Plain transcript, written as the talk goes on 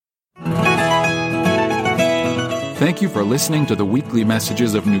Thank you for listening to the weekly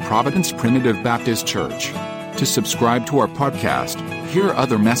messages of New Providence Primitive Baptist Church. To subscribe to our podcast, hear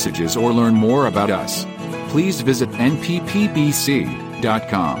other messages, or learn more about us, please visit nppbc.com.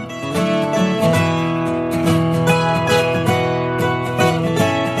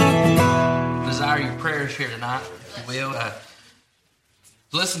 Desire your prayers here tonight, if you will.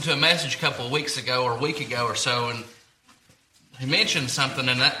 Listened to a message a couple of weeks ago or a week ago or so, and he mentioned something,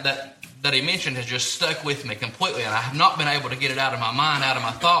 and that he mentioned has just stuck with me completely, and I have not been able to get it out of my mind, out of my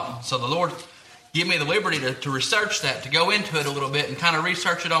thought. So the Lord gave me the liberty to research that, to go into it a little bit and kind of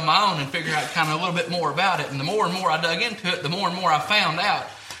research it on my own and figure out kind of a little bit more about it. And the more and more I dug into it, the more and more I found out.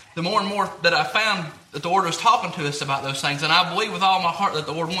 The more and more that I found that the Lord was talking to us about those things. And I believe with all my heart that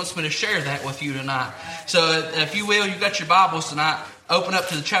the Lord wants me to share that with you tonight. So if you will, you've got your Bibles tonight. Open up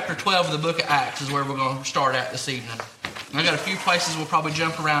to the chapter 12 of the book of Acts is where we're going to start at this evening. I've got a few places we'll probably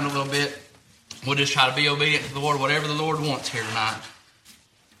jump around a little bit. We'll just try to be obedient to the Lord, whatever the Lord wants here tonight.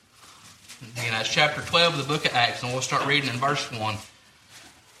 Again, that's chapter 12 of the book of Acts, and we'll start reading in verse 1.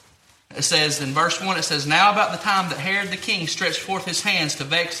 It says, in verse 1, it says, "Now about the time that Herod the king stretched forth his hands to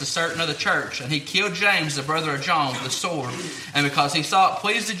vex the certain of the church, and he killed James, the brother of John, with the sword. And because he saw it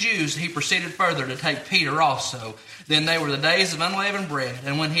pleased the Jews, he proceeded further to take Peter also. Then they were the days of unleavened bread,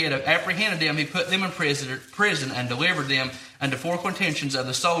 and when he had apprehended them, he put them in prison and delivered them unto 4 contentions of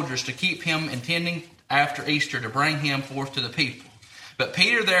the soldiers to keep him, intending after Easter to bring him forth to the people. But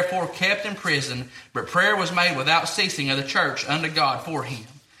Peter therefore kept in prison, but prayer was made without ceasing of the church unto God for him."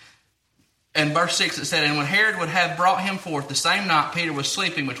 In verse 6 it said, "And when Herod would have brought him forth, the same night Peter was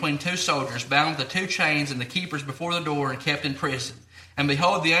sleeping between 2 soldiers, bound with the 2 chains, and the keepers before the door, and kept in prison. And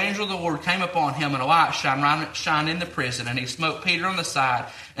behold, the angel of the Lord came upon him, and a light shined in the prison. And he smote Peter on the side,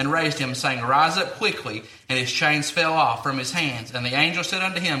 and raised him, saying, Rise up quickly. And his chains fell off from his hands. And the angel said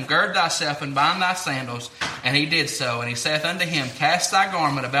unto him, Gird thyself, and bind thy sandals. And he did so. And he saith unto him, Cast thy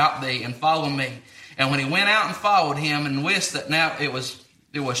garment about thee, and follow me. And when he went out and followed him, and wist that now it was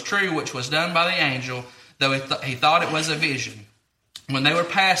true which was done by the angel, though he thought it was a vision. When they were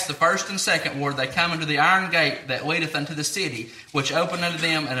past the first and second ward, they come unto the iron gate that leadeth unto the city, which opened unto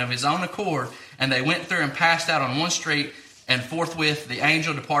them, and of his own accord. And they went through and passed out on one street, and forthwith the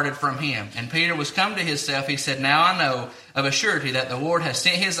angel departed from him. And Peter was come to himself. He said, Now I know of a surety that the Lord hath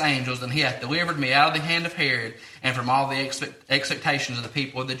sent his angels, and he hath delivered me out of the hand of Herod, and from all the expectations of the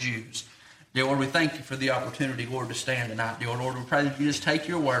people of the Jews." Dear Lord, we thank you for the opportunity, Lord, to stand tonight. Dear Lord, we pray that you just take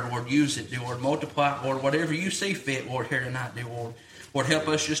your word, Lord, use it. Dear Lord, multiply it, Lord, whatever you see fit, Lord, here tonight, dear Lord. Lord, help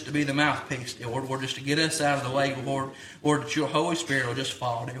us just to be the mouthpiece, dear Lord, just to get us out of the way, Lord. Lord, that your Holy Spirit will just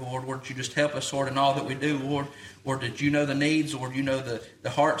fall, dear Lord. Lord, that you just help us, Lord, in all that we do, Lord. Lord, that you know the needs, Lord, you know the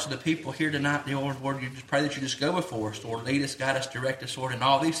hearts of the people here tonight, dear Lord. Lord, you just pray that you just go before us, Lord. Lead us, guide us, direct us, Lord, in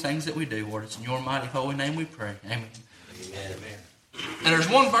all these things that we do, Lord. It's in your mighty holy name we pray. Amen. Amen. And there's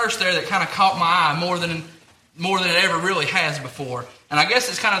one verse there that kind of caught my eye more than it ever really has before. And I guess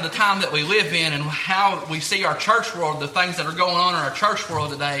it's kind of the time that we live in and how we see our church world, the things that are going on in our church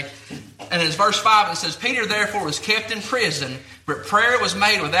world today. And it's verse 5, it says, "Peter therefore was kept in prison, but prayer was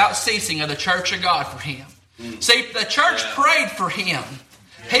made without ceasing of the church of God for him." See, the church prayed for him.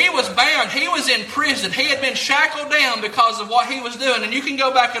 He was bound. He was in prison. He had been shackled down because of what he was doing. And you can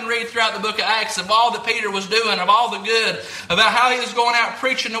go back and read throughout the book of Acts of all that Peter was doing, of all the good, about how he was going out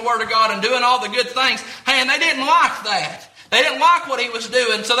preaching the Word of God and doing all the good things. Hey, and they didn't like that. They didn't like what he was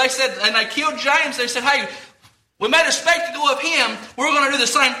doing. So they said, and they killed James. They said, hey, we made a spectacle of him. We're going to do the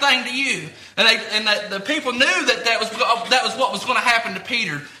same thing to you. And the people knew that was what was going to happen to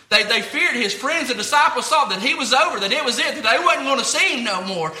Peter. They feared. His friends and disciples saw that he was over, that it was it, that they wasn't going to see him no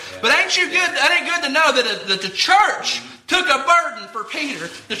more. But ain't it good to know that the church took a burden for Peter?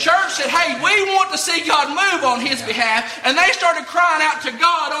 The church said, hey, we want to see God move on his behalf. And they started crying out to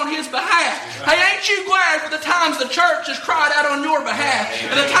God on his behalf. Hey, ain't you glad for the times the church has cried out on your behalf?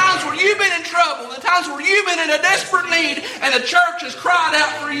 And the times where you've been in trouble, the times where you've been in a desperate need, and the church has cried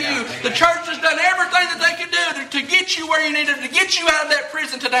out for you. The church has done everything that they could do to get you where you needed, to get you out of that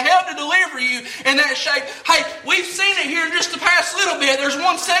prison, to help to deliver you in that shape. Hey, we've seen it here in just the past little bit. There's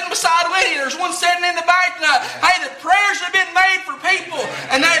one sitting beside Lydia. There's one sitting in the back tonight. Hey, the prayers have been made for people,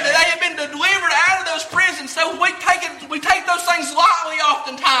 and they have been delivered out of those prisons. So we take those things lightly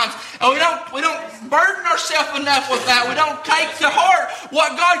oftentimes, and we don't burden ourselves enough with that. We don't take to heart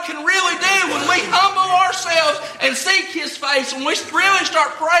what God can really do when we humble ourselves and seek His face. When we really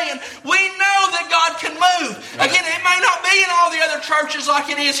start praying, we know that God can move. Again, it may not be in all the other churches like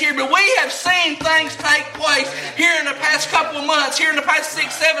it is here, but we have seen things take place here in the past couple of months, here in the past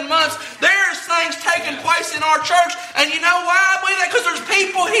 6-7 months. There's things taking place in our church, and you know why I believe that? Because there's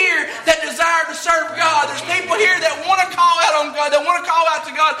people here that desire to serve God. There's people here that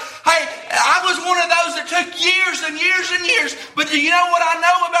But you know what I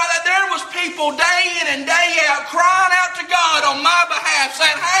know about that? There was people day in and day out crying out to God on my behalf,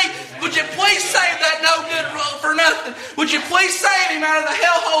 saying, hey, would you please save that no good for nothing? Would you please save him out of the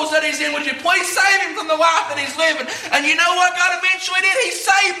hellholes that he's in? Would you please save him from the life that he's living? And you know what God eventually did? He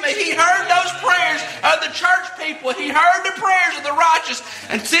saved me. He heard those prayers of the church people. He heard the prayers of the righteous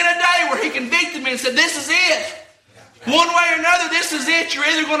and sent a day where he convicted me and said, this is it. One way or another, this is it. You're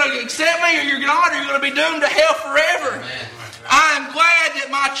either going to accept me or you're not, or you're going to be doomed to hell forever. I am glad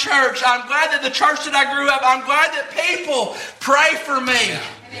that my church, I'm glad that the church that I grew up, I'm glad that people pray for me.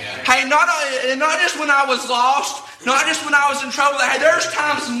 Hey, not just when I was lost, not just when I was in trouble. Hey, there's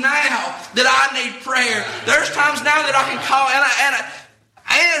times now that I need prayer. There's times now that I can call, and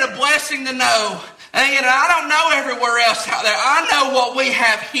ain't it a blessing to know? And I don't know everywhere else out there. I know what we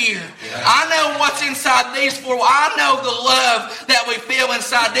have here. I know what's inside these four. I know the love that we feel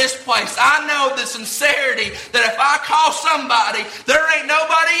inside this place. I know the sincerity that if I call somebody, there ain't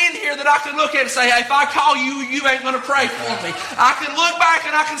nobody in here that I can look at and say, hey, if I call you, you ain't going to pray for me. I can look back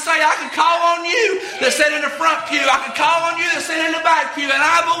and I can say, I can call on you that sit in the front pew. I can call on you that sit in the back pew. And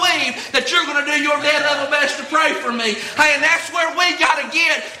I believe that you're going to do your dead level best to pray for me. Hey, and that's where we got to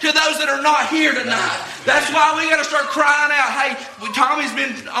get to those that are not here tonight. That's why we got to start crying out. Hey, Tommy's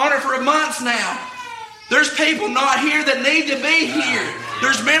been on it for months now. There's people not here that need to be here.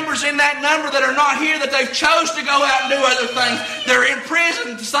 There's members in that number that are not here that they've chose to go out and do other things. They're in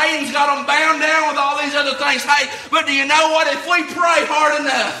prison. Satan's got them bound down with all these other things. Hey, but do you know what? If we pray hard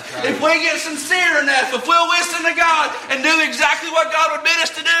enough, if we get sincere enough, if we'll listen to God and do exactly what God would bid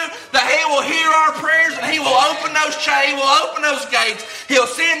us to do, that He will hear our prayers and He will open those chains, He will open those gates. He'll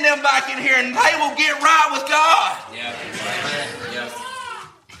send them back in here and they will get right with God. Yeah.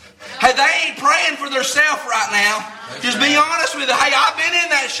 Hey, they ain't praying for themselves right now. Just be honest with you. Hey, I've been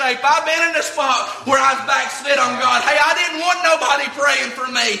in that shape. I've been in the spot where I've backslid on God. Hey, I didn't want nobody praying for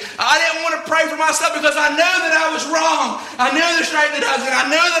me. I didn't want to pray for myself because I knew that I was wrong. I knew the shape that I was in. I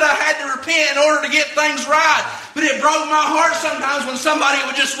knew that I had to repent in order to get things right. But it broke my heart sometimes when somebody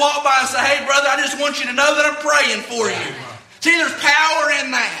would just walk by and say, hey, brother, I just want you to know that I'm praying for you. See, there's power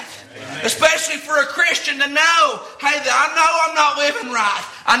in that. Especially for a Christian to know, hey, I know I'm not living right.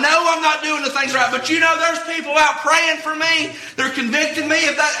 I know I'm not doing the things right. But you know, there's people out praying for me. They're convicting me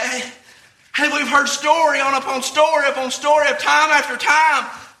of that. Hey, we've heard story upon story of time after time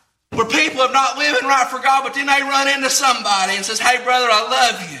where people have not living right for God, but then they run into somebody and says, hey, brother, I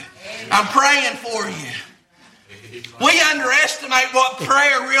love you. I'm praying for you. We underestimate what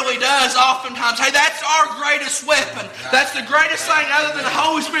prayer really does oftentimes. Hey, that's our greatest weapon. That's the greatest thing other than the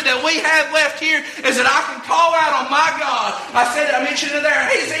Holy Spirit that we have left here is that I can call out on my God. I mentioned it there.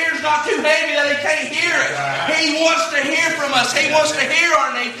 His ear's not too heavy that He can't hear it. He wants to hear from us. He wants to hear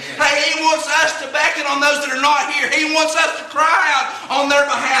our needs. Hey, He wants us to beckon on those that are not here. He wants us to cry out on their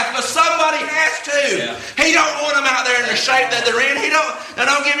behalf, but somebody has to. He don't want them out there in the shape that they're in. Now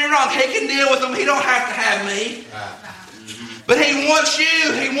don't get me wrong. He can deal with them. He don't have to have me. But He wants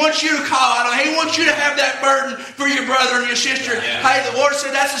you to call out on Him. He wants you to have that burden for your brother and your sister. Hey, the Lord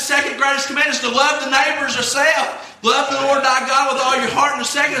said that's the second greatest commandment, is to love the neighbor as yourself. Love the Lord thy God with all your heart, and the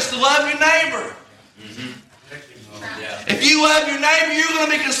second is to love your neighbor. If you love your neighbor, you're going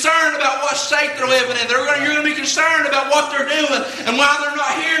to be concerned about what state they're living in. You're going to be concerned about what they're doing and why they're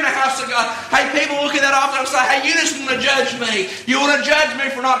not here in the house of God. Hey, people look at that often and say, hey, you just want to judge me. You want to judge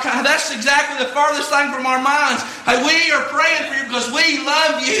me for not coming. That's exactly the farthest thing from our minds. Hey, we are praying for you because we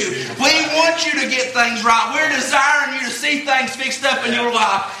love you. We want you to get things right. We're desiring you to see things fixed up in your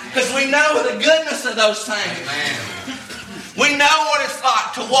life because we know the goodness of those things. We know what it's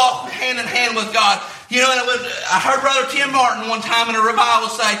like to walk hand in hand with God. You know, I heard Brother Tim Martin one time in a revival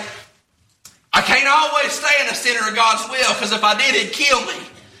say, I can't always stay in the center of God's will because if I did, He'd kill me.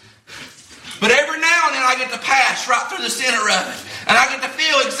 But every now and then I get to pass right through the center of it. And I get to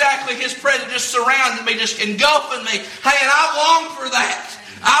feel exactly His presence just surrounding me, just engulfing me. Hey, and I long for that.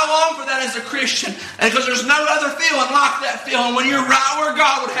 I long for that as a Christian. And because there's no other feeling like that feeling when you're right where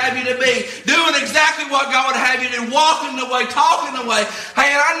God would have you to be. Doing exactly what God would have you to do. Walking the way, talking the way.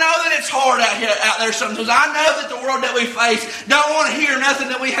 Hey, and I know that it's hard out there sometimes. I know that the world that we face don't want to hear nothing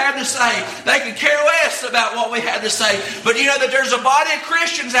that we have to say. They can care less about what we have to say. But you know that there's a body of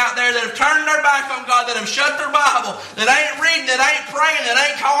Christians out there that have turned their back on God, that have shut their Bible, that ain't reading, that ain't praying, that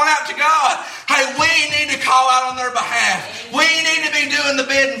ain't calling out to God. Hey, we need to call out on their behalf. We need to be doing the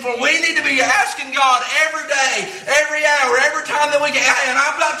bidding for them. We need to be asking God every day, every hour, every time that we get. And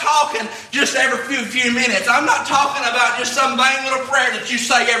I'm not talking just every few minutes. I'm not talking about just some vain little prayer that you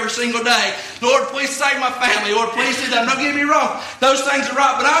say every single day. Lord, please save my family. Lord, please do that. Don't get me wrong. Those things are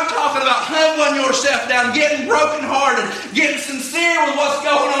right. But I'm talking about humbling yourself down, getting brokenhearted, getting sincere with what's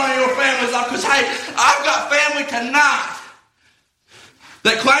going on in your family's life. Because, hey, I've got family tonight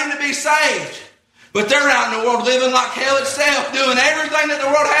that claim to be saved, but they're out in the world living like hell itself, doing everything that the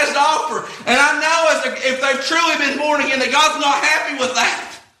world has to offer. And I know if they've truly been born again, that God's not happy with that.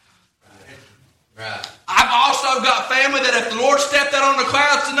 Right. I've also got family that if the Lord stepped out on the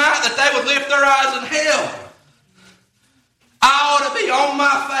clouds tonight, that they would lift their eyes in hell. I ought to be on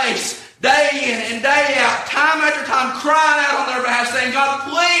my face day in and day out, time after time, crying out on their behalf, saying, God,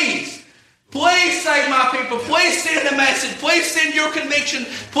 please save my people. Please send a message. Please send your conviction.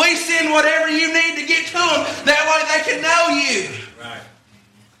 Please send whatever you need to get to them. That way they can know you. Right.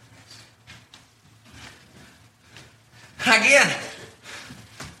 Again,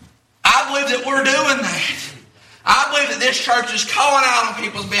 I believe that we're doing that. I believe that this church is calling out on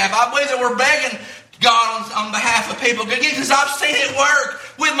people's behalf. I believe that we're begging God on behalf of people. Again, because I've seen it work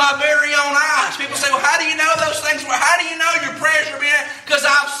with my very own eyes. People say, well, how do you know those things? Well, how do you know your prayers are being? Because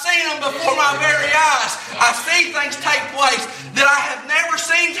I've seen them before my very eyes. I see things take place that I have never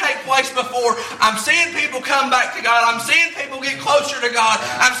seen take place before. I'm seeing people come back to God. I'm seeing people get closer to God.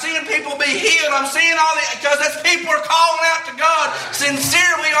 I'm seeing people be healed. I'm seeing all that because that's people are calling out to God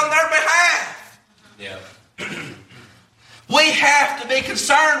sincerely on their behalf. Yeah. We have to be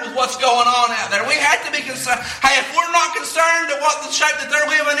concerned with what's going on out there. We have to be concerned. Hey, if we're not concerned at what the shape that they're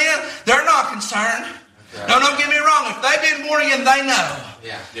living in, they're not concerned. Right. No, don't get me wrong. If they've been born again, they know.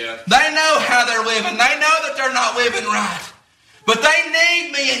 Yeah. They know how they're living. They know that they're not living right. But they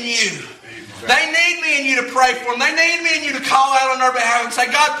need me and you. Right. They need me and you to pray for them. They need me and you to call out on their behalf and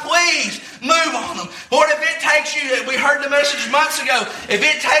say, God, please move on them. Lord, if it takes you, we heard the message months ago, if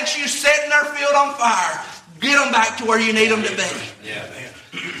it takes you setting their field on fire, get them back to where you need them to be. Yeah, man.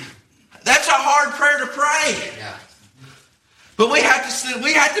 That's a hard prayer to pray. Yeah. But we have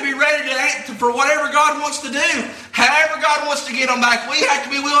to be ready to answer for whatever God wants to do. However God wants to get them back, we have to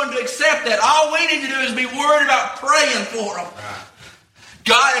be willing to accept that. All we need to do is be worried about praying for them. Right.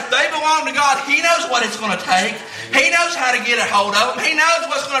 God, if they belong to God, He knows what it's going to take. He knows how to get a hold of them. He knows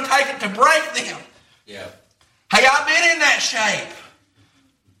what's going to take it to break them. Yeah. Hey, I've been in that shape.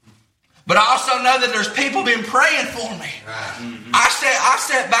 But I also know that there's people been praying for me. Right. Mm-hmm. I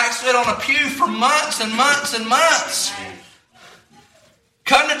sat backslid on a pew for months and months and months.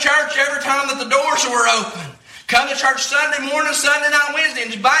 Come to church every time that the doors were open. Come to church Sunday morning, Sunday night, Wednesday,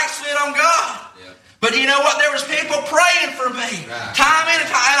 and just backslid on God. Yep. But you know what? There was people praying for me. Right. Time in and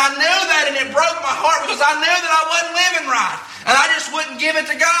time. And I knew that, and it broke my heart because I knew that I wasn't living right. And I just wouldn't give it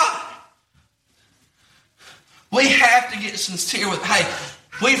to God. We have to get sincere with, hey,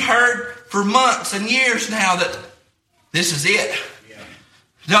 we've heard for months and years now that this is it. Yeah.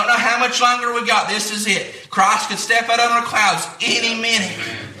 Don't know how much longer we got. This is it. Christ could step out on the clouds any minute.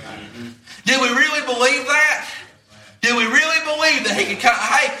 Do we really believe that? Do we really believe that He could come?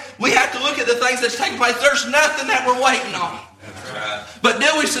 Hey, we have to look at the things that's taking place. There's nothing that we're waiting on. That's right. But do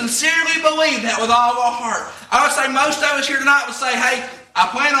we sincerely believe that with all of our heart? I would say most of us here tonight would say, hey, I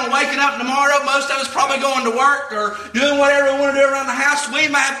plan on waking up tomorrow. Most of us probably going to work or doing whatever we want to do around the house.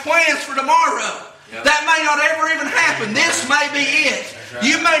 We may have plans for tomorrow. Yep. That may not ever even happen. This may be it. Right.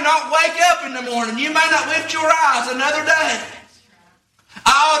 You may not wake up in the morning. You may not lift your eyes another day.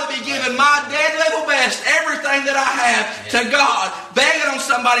 I ought to be giving my dead level best, everything that I have, to God, begging on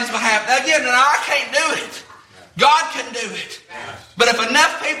somebody's behalf. Again, I can't do it. God can do it. But if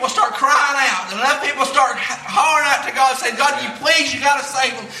enough people start crying out, and enough people start hollering out to God, saying, God, you got to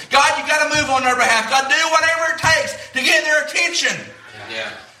save them. God, you got to move on their behalf. God, do whatever it takes to get their attention. Yeah.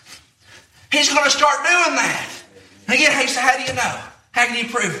 He's going to start doing that. And again, he said, how do you know? How can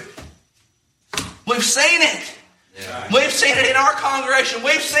you prove it? We've seen it. Yeah. We've seen it in our congregation.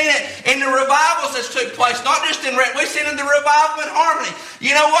 We've seen it in the revivals that's took place. Not just in we've seen it in the revival in Harmony.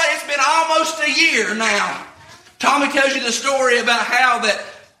 You know what? It's been almost a year now. Tommy tells you the story about how that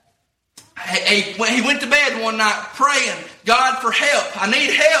when he went to bed one night praying, God, for help. I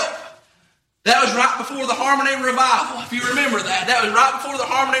need help. That was right before the Harmony revival. If you remember that. That was right before the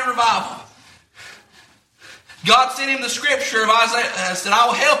Harmony revival. God sent him the scripture of Isaiah, said, I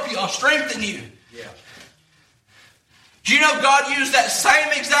will help you. I'll strengthen you. Yeah. Do you know God used that same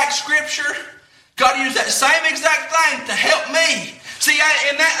exact scripture? God used that same exact thing to help me. See,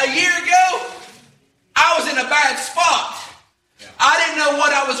 a year ago, I was in a bad spot. I didn't know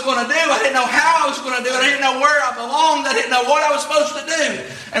what I was going to do. I didn't know how where I belonged. I didn't know what I was supposed to do.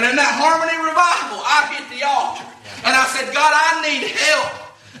 And in that Harmony revival, I hit the altar. And I said, God, I need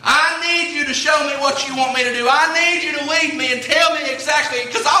help. I need you to show me what you want me to do. I need you to lead me and tell me exactly,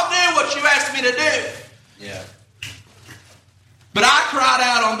 because I'll do what you asked me to do. Yeah. But I cried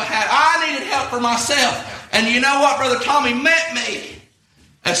out on behalf. I needed help for myself. And you know what? Brother Tommy met me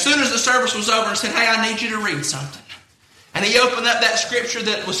as soon as the service was over and said, hey, I need you to read something. And he opened up that scripture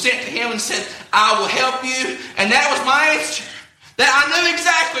that was sent to him and said, I will help you. And that was my answer. That I knew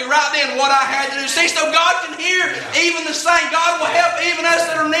exactly right then what I had to do. See, so God can hear even the same. God will help even us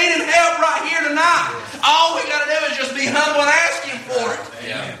that are needing help right here tonight. All we got to do is just be humble and ask Him for it.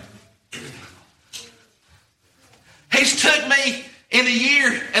 Yeah. He's took me in a year,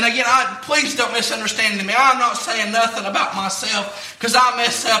 and again, please don't misunderstand me. I'm not saying nothing about myself, because I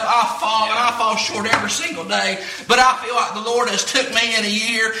mess up, I fall, and I fall short every single day. But I feel like the Lord has took me in a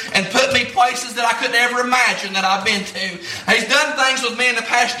year and put me places that I could never imagine that I've been to. He's done things with me in the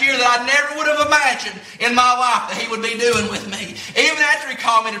past year that I never would have imagined in my life that He would be doing with me. Even after He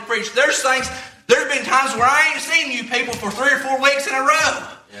called me to preach, there's been times where I ain't seen you people for 3 or 4 weeks in a row.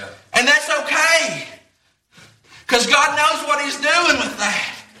 Yeah. And that's okay. Because God knows what He's doing with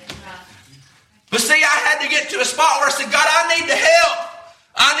that. But see, I had to get to a spot where I said, God, I need the help.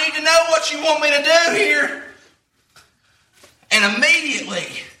 I need to know what you want me to do here. And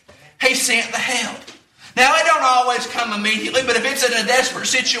immediately, He sent the help. Now, it don't always come immediately, but if it's in a desperate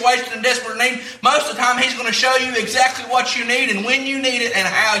situation and desperate need, most of the time He's going to show you exactly what you need and when you need it and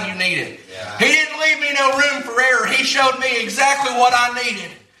how you need it. Yeah. He didn't leave me no room for error. He showed me exactly what I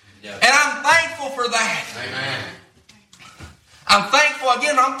needed. Yeah. And I'm thankful for that. Amen. I'm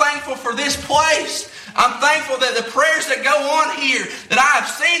thankful for this place. I'm thankful that the prayers that go on here, that I have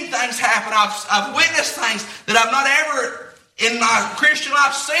seen things happen. I've witnessed things that I've not ever in my Christian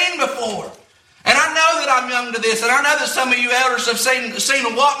life seen before. And I know that I'm young to this, and I know that some of you elders have seen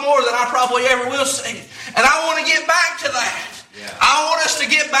a lot more than I probably ever will see. And I want to get back to that. Yeah. I want us to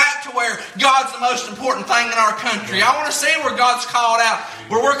get back to where God's the most important thing in our country. I want to see where God's called out,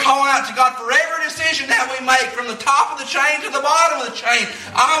 where we're calling out to God for every decision that we make, from the top of the chain to the bottom of the chain.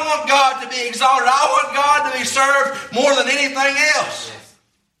 I want God to be exalted. I want God to be served more than anything else.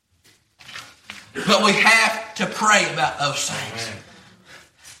 But we have to pray about those things.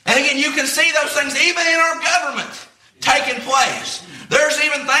 And again, you can see those things even in our government taking place. There's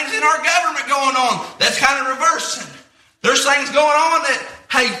even things in our government going on that's kind of reversing. There's things going on that,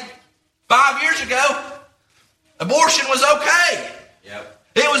 hey, 5 years ago, abortion was okay. Yep.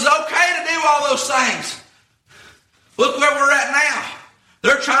 It was okay to do all those things. Look where we're at now.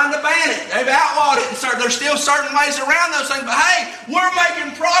 They're trying to ban it. They've outlawed it. And there's still certain ways around those things. But hey, we're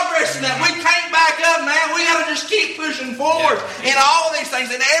making progress in that. We can't back up now. We got to just keep pushing forward in all of these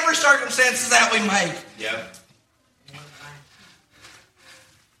things, in every circumstances that we make. Yep.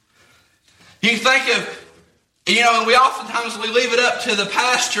 You think of, and we oftentimes leave it up to the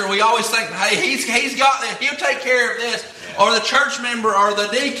pastor. We always think, hey, he's got this. He'll take care of this. Yeah. Or the church member or the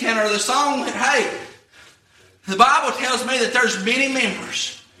deacon or the song. Hey, the Bible tells me that there's many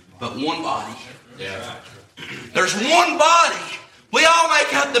members, but one body. Yeah. There's one body. We all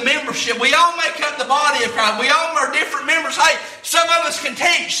make up the membership. We all make up the body of Christ. We all are different members. Hey, some of us can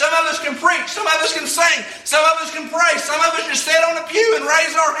teach. Some of us can preach. Some of us can sing. Some of us can pray. Some of us just sit on a pew and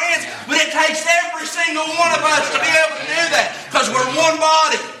raise our hands. But it takes every single one of us to be able to do that, because we're one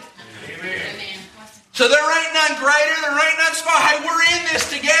body. Amen. So there ain't none greater. There ain't none small. Hey, we're in this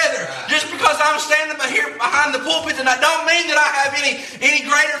together. Just because I'm standing here behind the pulpit tonight don't mean that I have any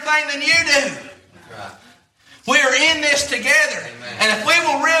greater thing than you do. We are in this together. Amen. And if we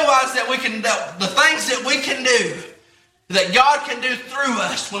will realize that the things that we can do, that God can do through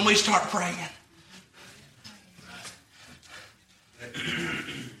us when we start praying.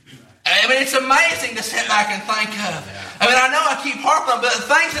 I mean, it's amazing to sit back and think of. I mean, I know I keep harping on, but the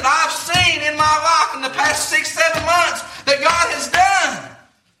things that I've seen in my life in the past 6-7 months that God has done.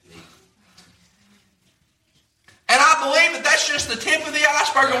 And I believe that that's just the tip of the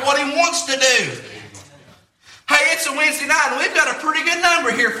iceberg of what He wants to do. Hey, it's a Wednesday night, and we've got a pretty good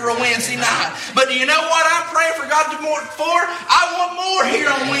number here for a Wednesday night. But do you know what I'm praying for God for? I want more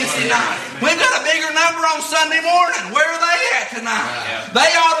here on Wednesday night. We've got a bigger number on Sunday morning. Where are they at tonight? They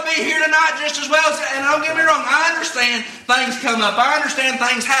ought to be here tonight just as well. And don't get me wrong, I understand things come up. I understand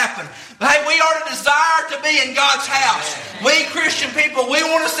things happen. But hey, we are to desire to be in God's house. We Christian people, we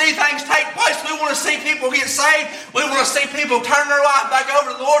want to see things take place. We want to see people get saved. We want to see people turn their life back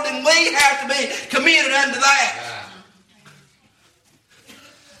over to the Lord. And we have to be committed unto that.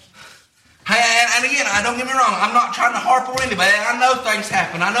 And again, don't get me wrong, I'm not trying to harp on anybody. I know things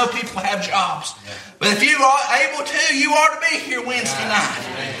happen. I know people have jobs. But if you are able to, you ought to be here Wednesday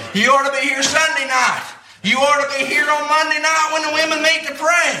night. You ought to be here Sunday night. You ought to be here on Monday night when the women meet to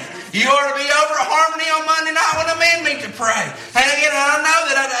pray. You ought to be over at Harmony on Monday night when the men meet to pray. And again, I know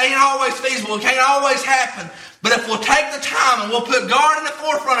that it ain't always feasible. It can't always happen. But if we'll take the time and we'll put God in the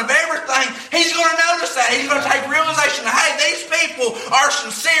forefront of everything, He's going to notice that. He's going to take realization that, hey, these people are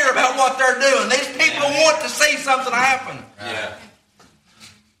sincere about what they're doing. These people want to see something happen. Yeah.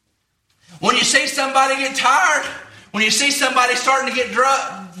 When you see somebody get tired, when you see somebody starting to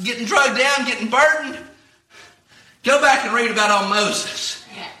getting drugged down, getting burdened, go back and read about old Moses.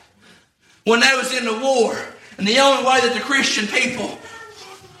 When they was in the war, and the only way that the Christian people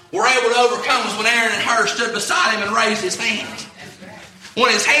were able to overcome was when Aaron and Hur stood beside him and raised his hands. When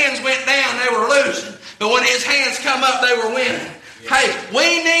his hands went down, they were losing. But when his hands come up, they were winning. Hey,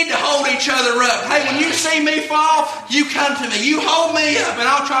 we need to hold each other up. Hey, when you see me fall, you come to me. You hold me up, and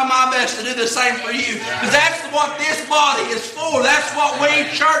I'll try my best to do the same for you. Because that's what this body is for. That's what we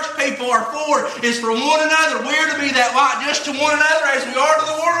church people are for, is for one another. We're to be that light just to one another as we are to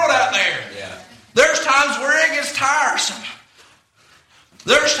the world out there. Yeah. There's times where it gets tiresome.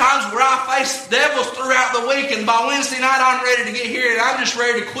 There's times where I face devils throughout the week, and by Wednesday night I'm ready to get here, and I'm just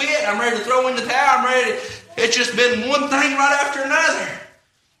ready to quit. I'm ready to throw in the towel. It's just been one thing right after another.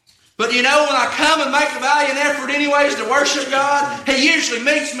 But you know, when I come and make a valiant effort anyways to worship God, He usually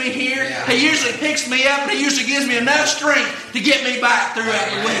meets me here. Yeah. He usually picks me up, and He usually gives me enough strength to get me back throughout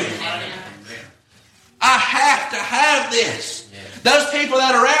the week. I have to have this. Those people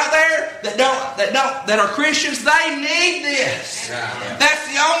that are out there that are Christians, they need this. That's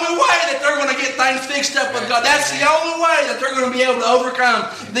the only way that they're going to get things fixed up with God. That's the only way that they're going to be able to overcome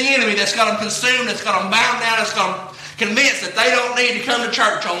the enemy that's got them consumed, that's got them bound down, that's got them convinced that they don't need to come to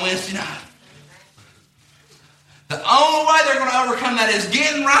church on Wednesday night. The only way they're going to overcome that is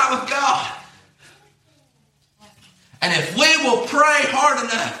getting right with God. And if we will pray hard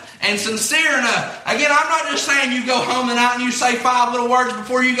enough and sincere enough. Again, I'm not just saying you go home tonight and you say 5 little words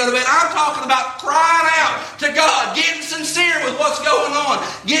before you go to bed. I'm talking about crying out to God, getting sincere with what's going on,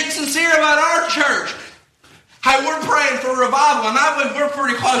 getting sincere about our church. Hey, we're praying for revival, and I believe we're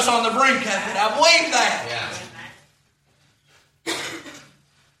pretty close on the brink of it. I believe that. Yeah.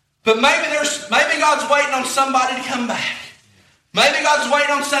 But maybe God's waiting on somebody to come back. Maybe God's waiting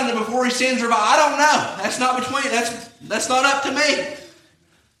on something before He sends revival. I don't know. That's not up to me.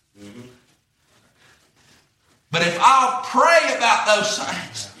 But if I'll pray about those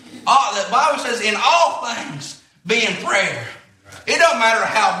things, the Bible says in all things be in prayer. It don't matter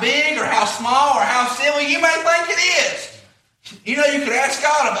how big or how small or how silly you may think it is. You know, you could ask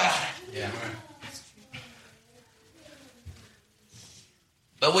God about it. Yeah.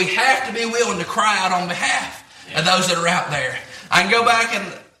 But we have to be willing to cry out on behalf of those that are out there. I can go back in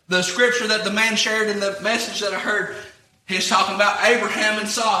the scripture that the man shared in the message that I heard. He's talking about Abraham and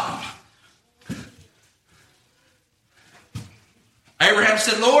Sodom. Abraham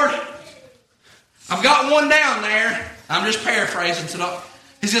said, Lord, I've got one down there. I'm just paraphrasing.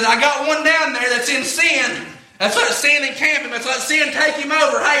 He says, I got one down there that's in sin. That's let sin encamp him. That's let sin take him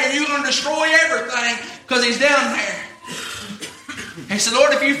over. Hey, are you going to destroy everything because he's down there? He said,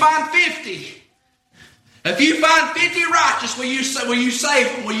 Lord, if you find 50, if you find 50 righteous, will you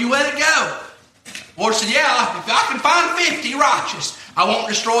save them? Will you let it go? The Lord said, yeah, if I can find 50 righteous, I won't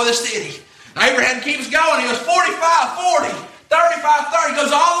destroy the city. And Abraham keeps going. He goes 45, 40. 35, 30,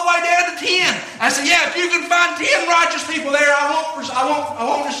 goes all the way down to 10. I said, yeah, if you can find 10 righteous people there, I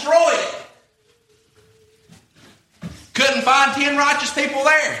won't destroy it. Couldn't find 10 righteous people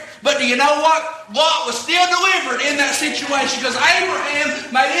there. But do you know what? Lot was still delivered in that situation because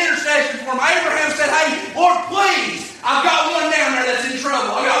Abraham made intercession for him. Abraham said, hey, Lord, please, I've got one down there that's in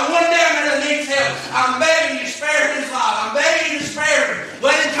trouble. I've got one down there that needs help. I'm begging you to spare his life. I'm begging you to spare him.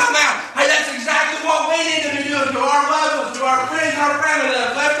 Let him come out. Hey, that's exactly what we need to be doing to our loved ones, to our friends and our family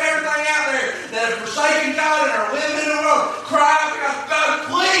that have left everything out there, that have forsaken God and are living in the world. Cry out to God,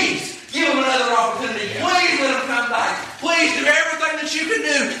 please give them another opportunity. Please let them come back. Please do everything that you can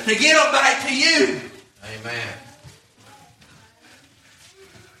do to get them back to you. Amen.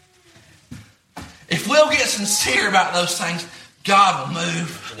 If we'll get sincere about those things, God will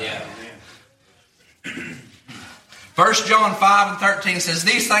move. Yeah. 1 John 5 and 13 says,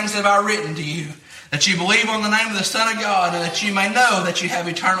 these things have I written to you, that you believe on the name of the Son of God, and that you may know that you have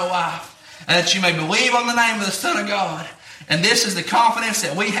eternal life, and that you may believe on the name of the Son of God. And this is the confidence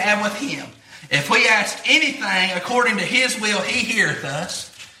that we have with Him. If we ask anything according to His will, He heareth us.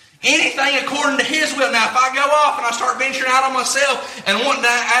 Anything according to His will. Now, if I go off and I start venturing out on myself and wanting to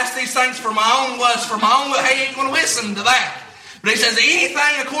ask these things for my own lust, for my own will, He ain't going to listen to that. But He says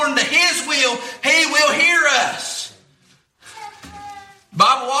anything according to His will, He will hear us. The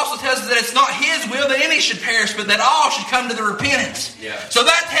Bible also tells us that it's not His will that any should perish, but that all should come to the repentance. Yeah. So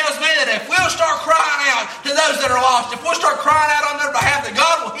that tells me that if we'll start crying out to those that are lost, if we'll start crying out on their behalf, that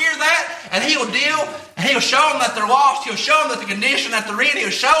God will hear that, and He'll deal, and He'll show them that they're lost. He'll show them that the condition that they're in,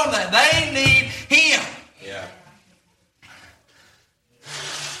 He'll show them that they need Him. Yeah.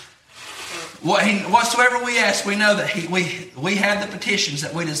 Whatsoever we ask, we know that we have the petitions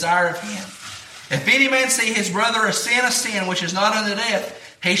that we desire of Him. If any man see his brother a sin which is not unto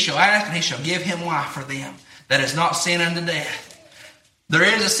death, he shall ask, and He shall give him life for them. That is not sin unto death. There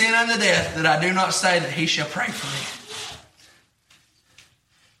is a sin unto death that I do not say that he shall pray for them.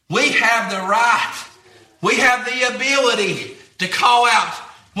 We have the right, we have the ability to call out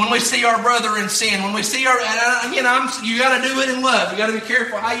when we see our brother in sin. When we see our, you got to do it in love. You got to be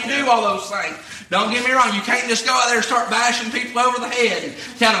careful how you do all those things. Don't get me wrong. You can't just go out there and start bashing people over the head and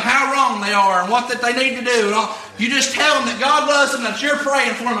tell them how wrong they are and what that they need to do. And all. You just tell them that God loves them, that you're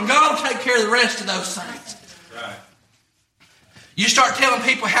praying for them, and God will take care of the rest of those things. Right. You start telling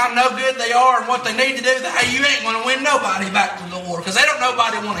people how no good they are and what they need to do, that hey, you ain't going to win nobody back to the Lord, because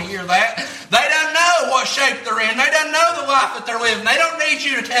nobody want to hear that. They don't know what shape they're in. They don't know the life that they're living. They don't need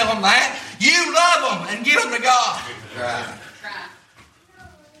you to tell them that. You love them and give them to God. Right.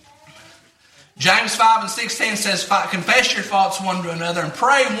 James 5:16 says, confess your faults one to another and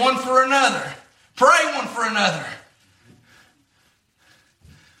pray one for another. Pray one for another,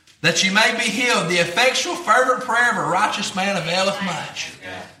 that you may be healed. The effectual fervent prayer of a righteous man availeth much.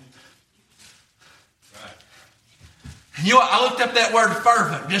 And you know what? I looked up that word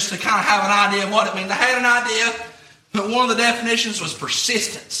fervent just to kind of have an idea of what it means. I had an idea, but one of the definitions was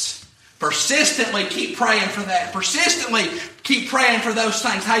persistence. Persistently keep praying for that. Persistently keep praying for those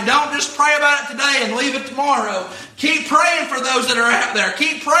things. Hey, don't just pray about it today and leave it tomorrow. Keep praying for those that are out there.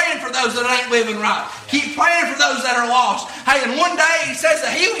 Keep praying for those that ain't living right. Keep praying for those that are lost. Hey, and one day He says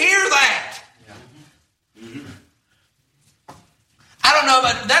that He'll hear that. I don't know,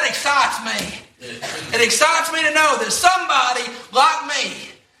 but that excites me. It excites me to know that somebody like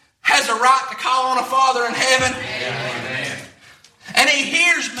me has a right to call on a Father in heaven. Amen. And He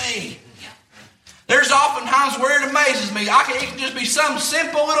hears me. There's often times where it amazes me. It can just be some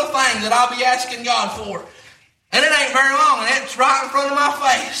simple little thing that I'll be asking God for. And it ain't very long, and it's right in front of my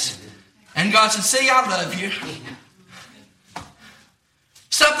face. And God said, see, I love you.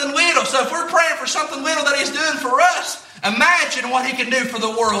 Something little. So if we're praying for something little that He's doing for us, imagine what He can do for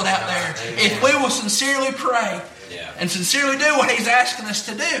the world out there. Amen. If we will sincerely pray and sincerely do what He's asking us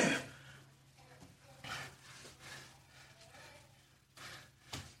to do.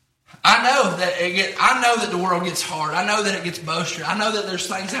 I know that the world gets hard. I know that it gets boisterous. I know that there's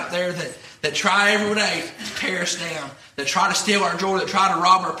things out there that try every day to tear us down, that try to steal our joy, that try to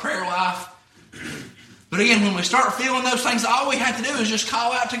rob our prayer life. But again, when we start feeling those things, all we have to do is just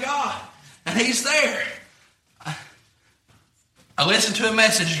call out to God, and He's there. I listened to a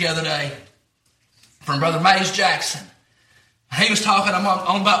message the other day from Brother Mays Jackson. He was talking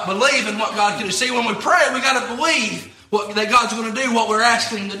on about believing what God can do. See, when we pray, we got to believe that God's going to do what we're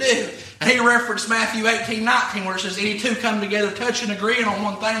asking Him to do. And he referenced Matthew 18:19, where it says, any two come together, touching and agreeing on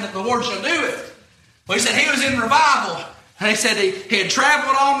one thing, that the Lord shall do it. Well, he said he was in revival. And he said he had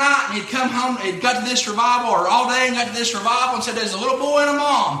traveled all night, and he'd come home, he'd got to this revival, or all day and got to this revival, and said there's a little boy and a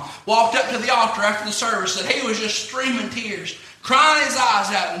mom walked up to the altar after the service, and he was just streaming tears, crying his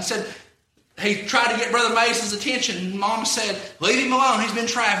eyes out, and said, he tried to get Brother Mason's attention, and Mom said, leave him alone, he's been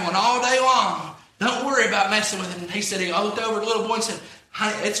traveling all day long. Don't worry about messing with him. And he said, he looked over at the little boy and said,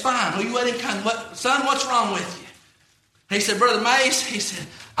 honey, it's fine. Will you let him come? Son, what's wrong with you? And he said, Brother Mace, he said,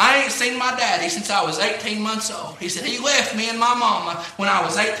 I ain't seen my daddy since I was 18 months old. He said, he left me and my mama when I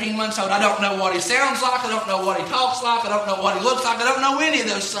was 18 months old. I don't know what he sounds like. I don't know what he talks like. I don't know what he looks like. I don't know any of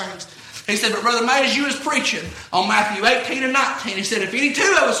those things. He said, but Brother Mays, you was preaching on Matthew 18 and 19. He said, if any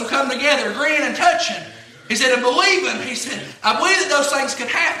two of us will come together, agreeing and touching, he said, and believing, he said, I believe that those things can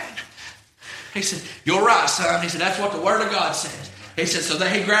happen. He said, you're right, son. He said, that's what the Word of God says. He said, so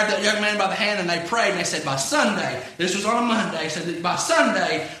he grabbed that young man by the hand and they prayed. And they said, by Sunday, this was on a Monday, he said, by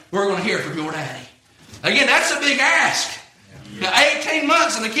Sunday, we're going to hear from your daddy. Again, that's a big ask. Now, 18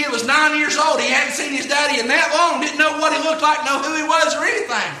 months and the kid was 9 years old. He hadn't seen his daddy in that long. Didn't know what he looked like, know who he was or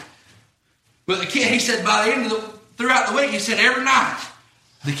anything. But the kid, he said, by the end of throughout the week, he said, every night,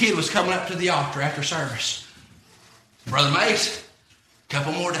 the kid was coming up to the altar after service. Brother Mace,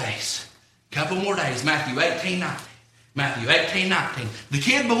 couple more days, Matthew 18:9. Matthew 18:19. The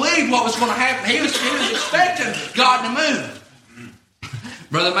kid believed what was going to happen. He was expecting God to move.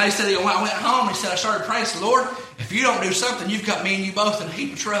 Brother May said, when I went home, he said, I started praying, Lord, if you don't do something, you've got me and you both in a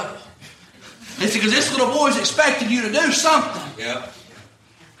heap of trouble. He said, because this little boy's expecting you to do something. Yep.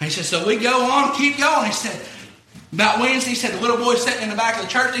 He said, so we go on, keep going. He said, about Wednesday, he said, the little boy's sitting in the back of the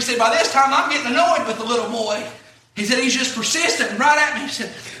church. He said, by this time, I'm getting annoyed with the little boy. He said, he's just persistent and right at me. He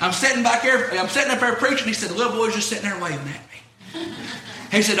said, I'm sitting up there preaching. He said, the little boy's just sitting there waving at me.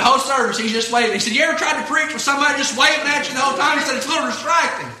 He said, the whole service, he's just waving. He said, you ever tried to preach with somebody just waving at you the whole time? He said, it's a little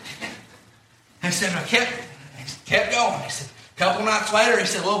distracting. He said, I kept going. He said, a couple nights later, he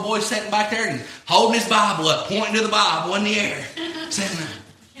said, the little boy's sitting back there and holding his Bible up, pointing to the Bible in the air, saying,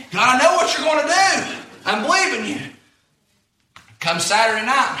 God, I know what you're going to do. I'm believing you. Come Saturday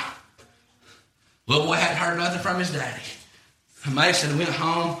night, little boy hadn't heard nothing from his daddy. And May said, I went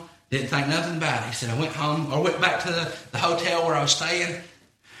home, didn't think nothing about it. He said, I went home, or went back to the hotel where I was staying.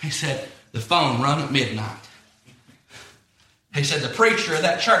 He said, the phone rung at midnight. He said, the preacher of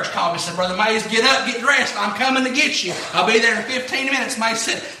that church called me and said, Brother Mays, get up, get dressed. I'm coming to get you. I'll be there in 15 minutes. May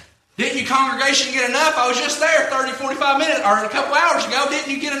said, didn't your congregation get enough? I was just there 30, 45 minutes, or a couple hours ago.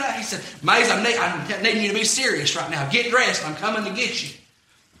 Didn't you get enough? He said, Mays, I'm needing you to be serious right now. Get dressed. I'm coming to get you.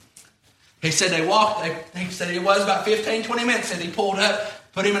 He said they walked. He said it was about 15, 20 minutes. And he pulled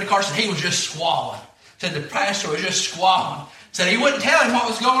up, put him in the car. Said he was just squalling. Said the pastor was just squalling. Said he wouldn't tell him what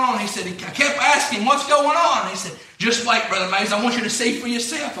was going on. He said, I kept asking him, what's going on? He said, just wait, Brother Mays. I want you to see for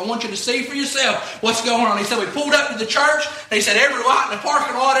yourself. I want you to see for yourself what's going on. He said, we pulled up to the church. He said, every light in the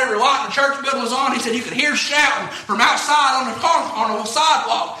parking lot, every light in the church building was on. He said, you could hear shouting from outside on the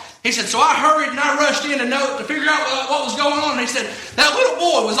sidewalk. He said, so I hurried and I rushed in to figure out what was going on. And he said, that little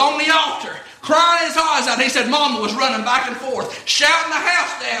boy was on the altar, crying his eyes out. He said, Mama was running back and forth, shouting the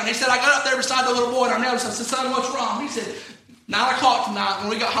house down. He said, I got up there beside the little boy and I noticed. I said, son, what's wrong? He said, 9 o'clock tonight when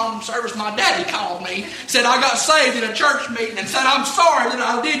we got home from service, my daddy called me, said I got saved in a church meeting and said, I'm sorry that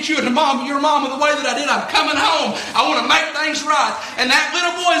I did you and your mom the way that I did. I'm coming home. I want to make things right. And that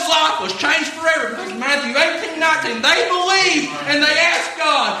little boy's life was changed forever because Matthew 18:19, they believed and they asked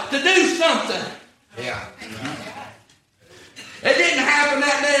God to do something. Yeah. It didn't happen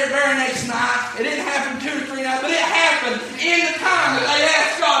that day or very next night. It didn't happen 2 or 3 nights, but it happened in the time that they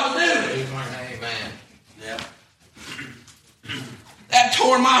asked God to do it. Amen. Yeah. That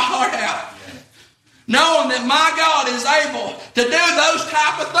tore my heart out. Knowing that my God is able to do those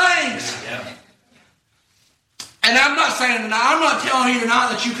type of things. Yeah. And I'm not saying tonight, I'm not telling you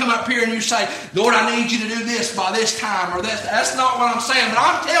tonight that you come up here and you say, Lord, I need you to do this by this time or that. That's not what I'm saying. But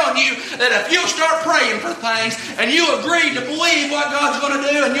I'm telling you that if you'll start praying for things and you agree to believe what God's going to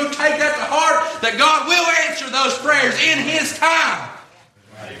do and you'll take that to heart, that God will answer those prayers in His time.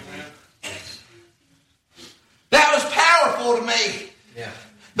 That was powerful to me. Yeah.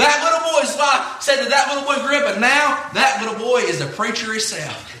 That little boy's life said that little boy grew up, and now that little boy is a preacher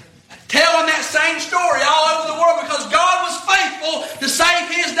himself. Telling that same story all over the world because God was faithful to save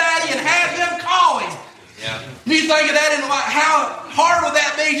his daddy and have him call him. Yeah. You think of that and how hard would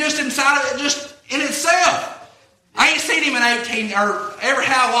that be just inside of it, just in itself? I ain't seen him in 18 or ever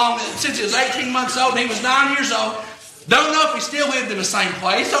how long since he was 18 months old and he was 9 years old. Don't know if he still lived in the same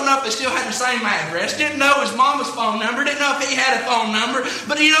place. Don't know if they still had the same address. Didn't know his mama's phone number. Didn't know if he had a phone number.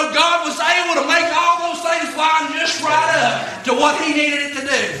 But God was able to make all those things line just right up to what he needed it to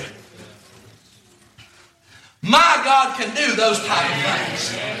do. My God can do those type of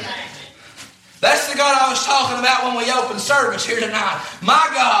things. That's the God I was talking about when we opened service here tonight. My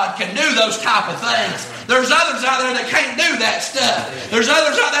God can do those type of things. There's others out there that can't do that stuff. There's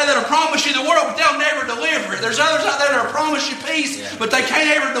others out there that'll promise you the world, but they'll never deliver it. There's others out there that'll promise you peace, but they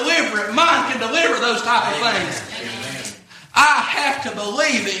can't ever deliver it. Mine can deliver those type of things. I have to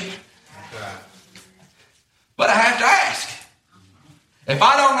believe Him, but I have to ask. If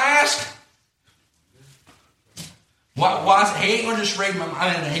I don't ask, why is it? He ain't going to just read my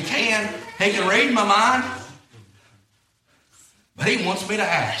mind. He can read my mind, but He wants me to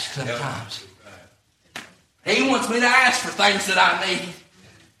ask sometimes. He wants me to ask for things that I need.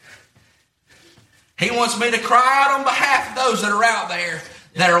 He wants me to cry out on behalf of those that are out there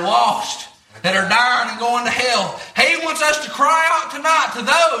that are lost, that are dying and going to hell. He wants us to cry out tonight to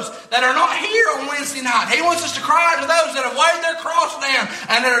those that are not here on Wednesday night. He wants us to cry out to those that have weighed their cross down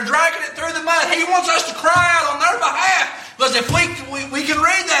and that are dragging it through the mud. He wants us to cry out on their behalf. Because if we can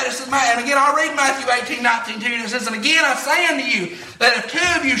read that, it says, and again I'll read Matthew 18:19 to you. It says, and again I say unto you, that if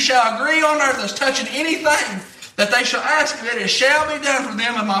 2 of you shall agree on earth as touching anything that they shall ask of it, it shall be done for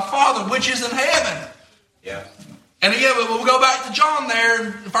them of my Father which is in heaven. Yeah. And again, we'll go back to John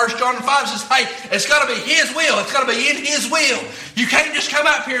there, 1 John 5 says, hey, it's got to be His will. It's got to be in His will. You can't just come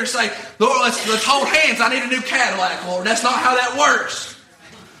up here and say, Lord, let's hold hands. I need a new Cadillac, Lord. That's not how that works.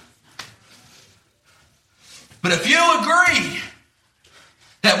 But if you agree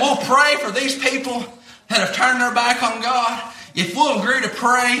that we'll pray for these people that have turned their back on God, if we'll agree to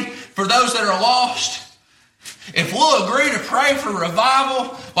pray for those that are lost, if we'll agree to pray for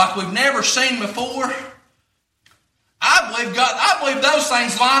revival like we've never seen before, I believe those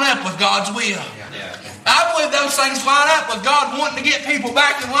things line up with God's will. Yeah. I believe those things line up with God wanting to get people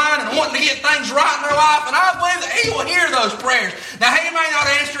back in line and wanting to get things right in their life. And I believe that He will hear those prayers. Now, He may not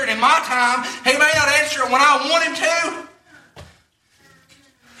answer it in my time. He may not answer it when I want Him to.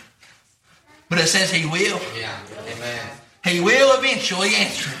 But it says He will. Yeah. Amen. He will eventually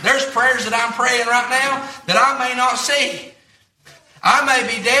answer it. There's prayers that I'm praying right now that I may not see. I may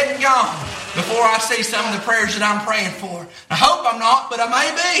be dead and gone before I see some of the prayers that I'm praying for. I hope I'm not, but I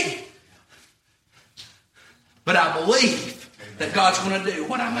may be. But I believe that God's going to do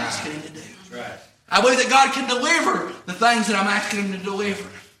what I'm asking Him to do. Right. I believe that God can deliver the things that I'm asking Him to deliver.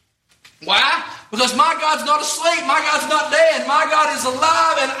 Why? Because my God's not asleep. My God's not dead. My God is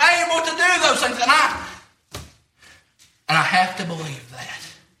alive and able to do those things. And I have to believe that.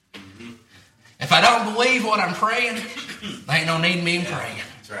 If I don't believe what I'm praying, there ain't no need in me praying.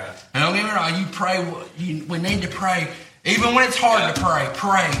 That's right. And don't get me wrong, you pray. We need to pray. Even when it's hard to pray.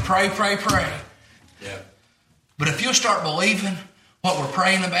 Pray. Yeah. But if you'll start believing what we're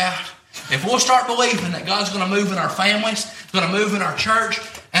praying about, if we'll start believing that God's going to move in our families, going to move in our church,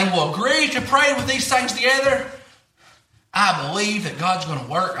 and we'll agree to pray with these things together, I believe that God's going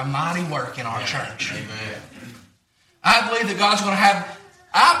to work a mighty work in our church. Amen. I believe that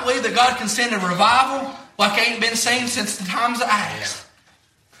I believe that God can send a revival like ain't been seen since the times of Acts.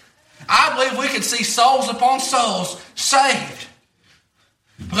 I believe we can see souls upon souls saved.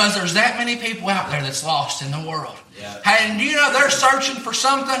 Because there's that many people out there that's lost in the world. Yeah. And do you know they're searching for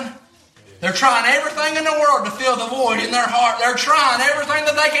something? They're trying everything in the world to fill the void in their heart. They're trying everything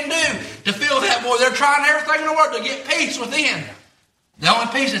that they can do to fill that void. They're trying everything in the world to get peace within. The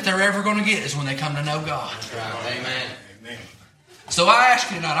only peace that they're ever going to get is when they come to know God. That's right. Amen. So I ask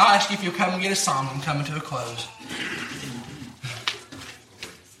you tonight, I'll ask you if you'll come and get a song. I'm coming to a close.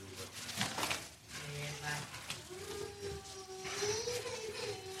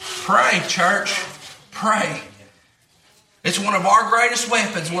 Pray, church. Pray. It's one of our greatest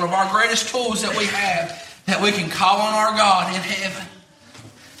weapons, one of our greatest tools that we have, that we can call on our God in heaven.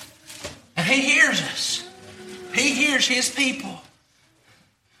 And He hears us. He hears His people.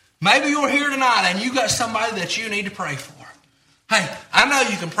 Maybe you're here tonight and you got somebody that you need to pray for. Hey, I know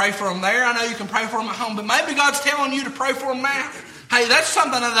you can pray for them there. I know you can pray for them at home. But maybe God's telling you to pray for them now. Hey, that's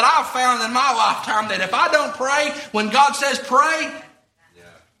something that I've found in my lifetime, that if I don't pray when God says pray,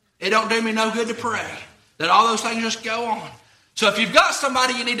 it don't do me no good to pray. That all those things just go on. So if you've got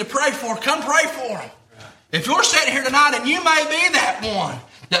somebody you need to pray for, come pray for them. If you're sitting here tonight and you may be that one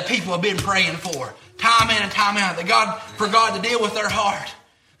that people have been praying for, time in and time out, for God to deal with their heart.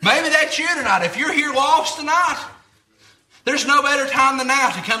 Maybe that's you tonight. If you're here lost tonight, there's no better time than now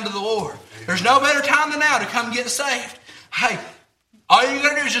to come to the Lord. There's no better time than now to come get saved. Hey, all you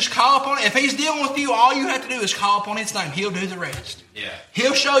got to do is just call upon it. If He's dealing with you, all you have to do is call upon His name. He'll do the rest. Yeah.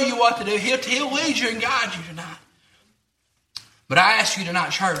 He'll show you what to do. He'll lead you and guide you tonight. But I ask you tonight,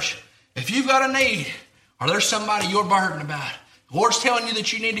 church, if you've got a need, or there's somebody you're burdened about, the Lord's telling you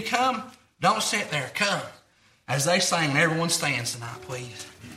that you need to come, don't sit there. Come. As they sing, everyone stands tonight, please.